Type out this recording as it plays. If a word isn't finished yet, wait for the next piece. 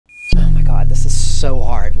so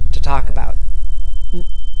hard to talk about.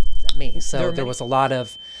 Me. So there was a lot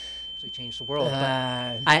of change the world.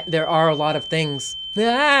 There are a lot of things.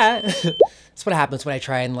 That's what happens when I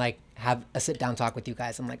try and like have a sit down talk with you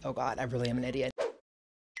guys. I'm like, oh God, I really am an idiot.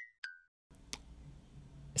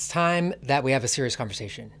 It's time that we have a serious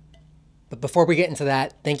conversation. But before we get into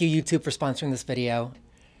that, thank you YouTube for sponsoring this video.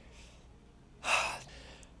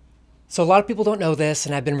 So a lot of people don't know this,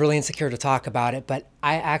 and I've been really insecure to talk about it, but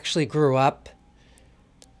I actually grew up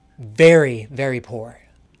very, very poor.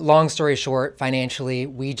 Long story short, financially,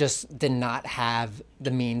 we just did not have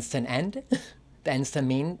the means to end. The ends to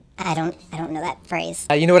mean. I don't know that phrase.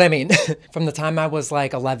 You know what I mean? From the time I was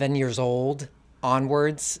like 11 years old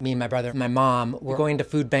onwards, me and my brother and my mom were going to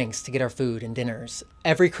food banks to get our food and dinners.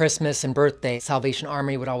 Every Christmas and birthday, Salvation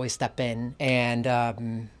Army would always step in,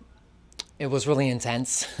 and it was really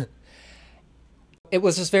intense. It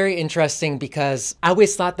was just very interesting because I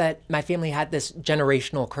always thought that my family had this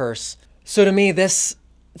generational curse. So to me, this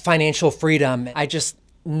financial freedom, I just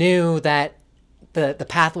knew that the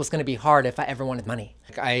path was going to be hard if I ever wanted money.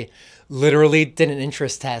 Like, I literally did an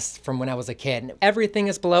interest test from when I was a kid. Everything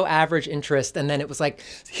is below average interest, and then it was like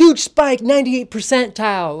huge spike, 98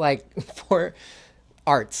 percentile, like for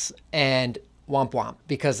arts, and womp womp,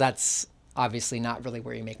 because that's obviously not really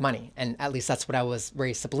where you make money. And at least that's what I was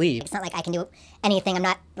raised to believe. It's not like I can do anything. I'm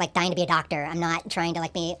not like dying to be a doctor. I'm not trying to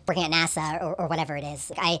like be working at NASA or whatever it is.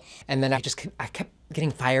 And then I kept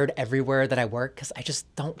getting fired everywhere that I work because I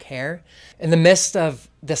just don't care. In the midst of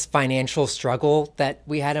this financial struggle that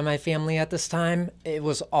we had in my family at this time, it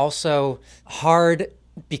was also hard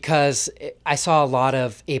because I saw a lot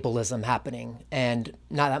of ableism happening and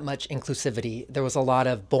not that much inclusivity. There was a lot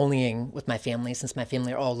of bullying with my family, since my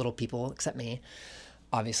family are all little people except me,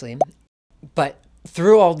 obviously. But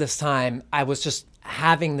through all this time, I was just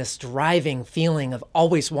having this driving feeling of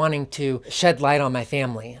always wanting to shed light on my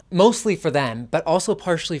family, mostly for them, but also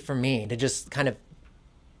partially for me, to just kind of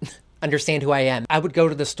understand who I am. I would go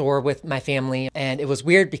to the store with my family, and it was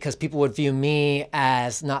weird because people would view me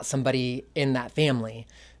as not somebody in that family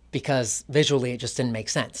because visually it just didn't make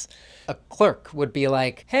sense. A clerk would be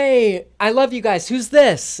like, hey, I love you guys, who's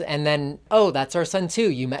this? And then, oh, that's our son too.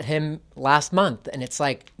 You met him last month. And it's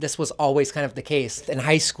like, this was always kind of the case. In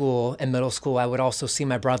high school and middle school, I would also see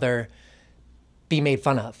my brother be made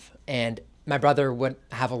fun of. And my brother would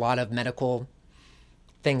have a lot of medical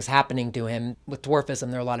things happening to him. With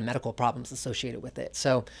dwarfism, there are a lot of medical problems associated with it.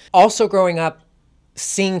 So also growing up,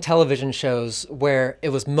 seeing television shows where it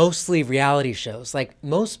was mostly reality shows, like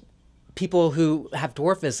most people who have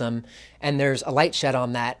dwarfism and there's a light shed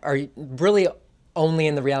on that are really only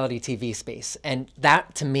in the reality TV space. And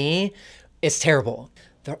that to me is terrible.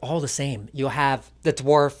 They're all the same. You'll have the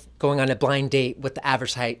dwarf going on a blind date with the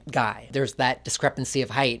average height guy. There's that discrepancy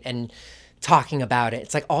of height and talking about it.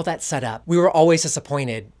 It's like all that set up. We were always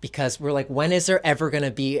disappointed because we're like, when is there ever going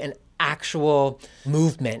to be an actual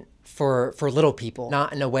movement for little people?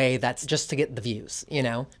 Not in a way that's just to get the views, you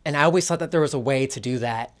know? And I always thought that there was a way to do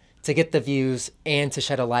that, to get the views and to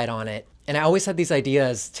shed a light on it. And I always had these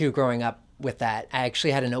ideas too growing up with that. I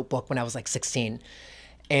actually had a notebook when I was like 16,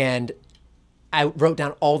 and I wrote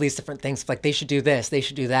down all these different things, like they should do this, they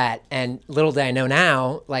should do that. And little did I know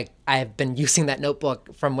now, like I've been using that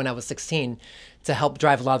notebook from when I was 16 to help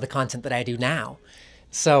drive a lot of the content that I do now.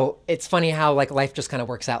 So it's funny how like life just kind of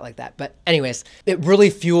works out like that. But anyways, it really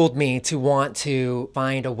fueled me to want to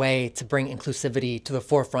find a way to bring inclusivity to the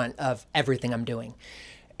forefront of everything I'm doing.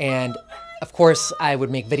 And of course I would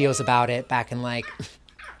make videos about it back in like,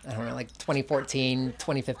 I don't know, like 2014,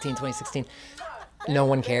 2015, 2016. No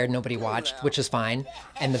one cared, nobody watched, which is fine.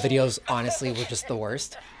 And the videos honestly were just the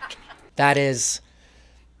worst. That is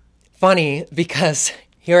funny because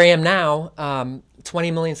here I am now,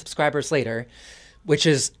 20 million subscribers later, which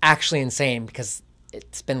is actually insane because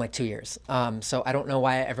it's been like 2 years. So I don't know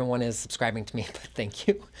why everyone is subscribing to me, but thank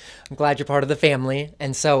you. I'm glad you're part of the family.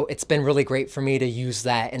 And so it's been really great for me to use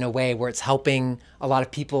that in a way where it's helping a lot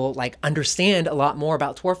of people like understand a lot more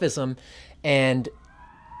about dwarfism. And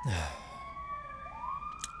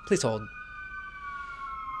please hold.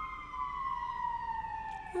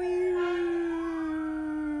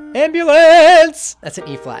 Ambulance! That's an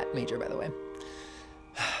E flat major, by the way.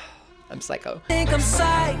 I'm psycho.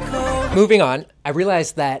 Moving on, I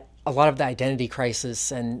realized that a lot of the identity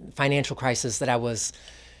crisis and financial crisis that I was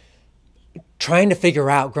trying to figure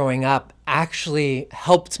out growing up actually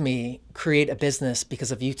helped me create a business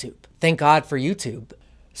because of YouTube. Thank God for YouTube.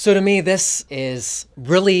 So to me, this is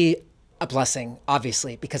really a blessing,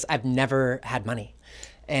 obviously, because I've never had money.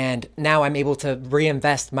 And now I'm able to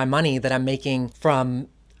reinvest my money that I'm making from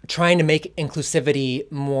trying to make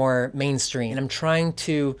inclusivity more mainstream. And I'm trying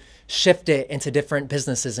to shift it into different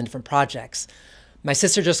businesses and different projects. My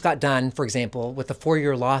sister just got done, for example, with a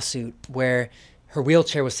 4-year lawsuit where her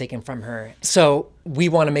wheelchair was taken from her. So we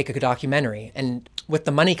want to make a documentary. And with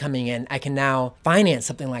the money coming in, I can now finance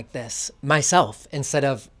something like this myself instead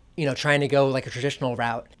of, trying to go like a traditional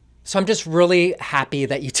route. So I'm just really happy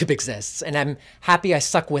that YouTube exists, and I'm happy I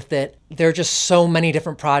stuck with it. There are just so many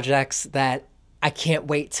different projects that I can't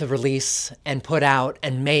wait to release and put out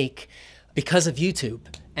and make because of YouTube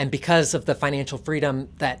and because of the financial freedom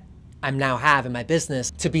that I now have in my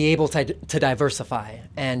business to be able to diversify.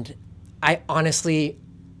 And I honestly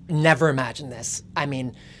never imagined this. I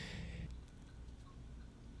mean,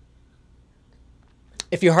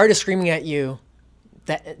 if your heart is screaming at you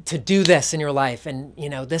that to do this in your life, and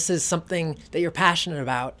this is something that you're passionate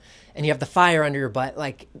about, and you have the fire under your butt,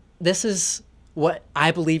 like, this is what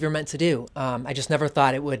I believe you're meant to do. I just never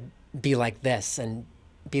thought it would be like this and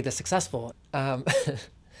be this successful.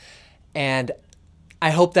 And I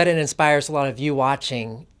hope that it inspires a lot of you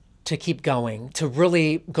watching to keep going, to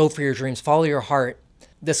really go for your dreams, follow your heart.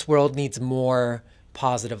 This world needs more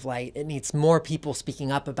positive light. It needs more people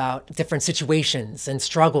speaking up about different situations and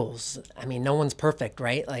struggles. I mean, no one's perfect,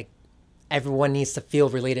 right? Like, everyone needs to feel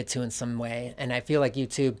related to in some way. And I feel like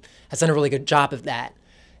YouTube has done a really good job of that.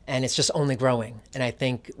 And it's just only growing. And I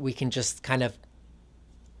think we can just kind of,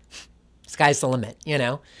 sky's the limit,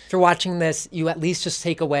 If you're watching this, you at least just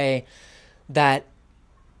take away that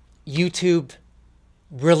YouTube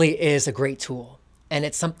really is a great tool. And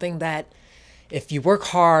it's something that if you work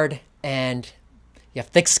hard and you have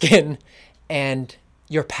thick skin and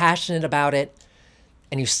you're passionate about it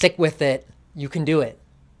and you stick with it, you can do it.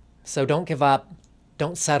 So don't give up,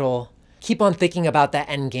 don't settle. Keep on thinking about that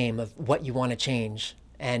end game of what you want to change,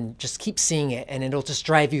 and just keep seeing it, and it'll just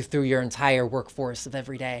drive you through your entire workforce of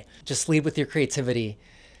every day. Just lead with your creativity,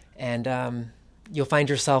 and you'll find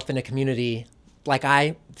yourself in a community like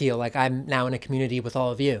I feel like I'm now in a community with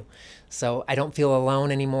all of you. So I don't feel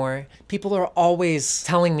alone anymore. People are always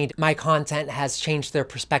telling me my content has changed their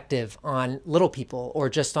perspective on little people or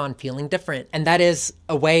just on feeling different. And that is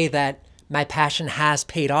a way that my passion has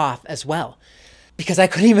paid off as well. Because I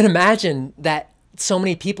couldn't even imagine that so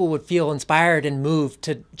many people would feel inspired and moved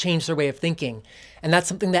to change their way of thinking. And that's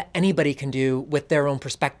something that anybody can do with their own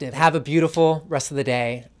perspective. Have a beautiful rest of the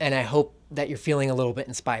day, and I hope that you're feeling a little bit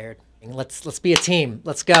inspired. Let's be a team.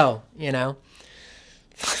 Let's go,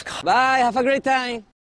 Bye, have a great time.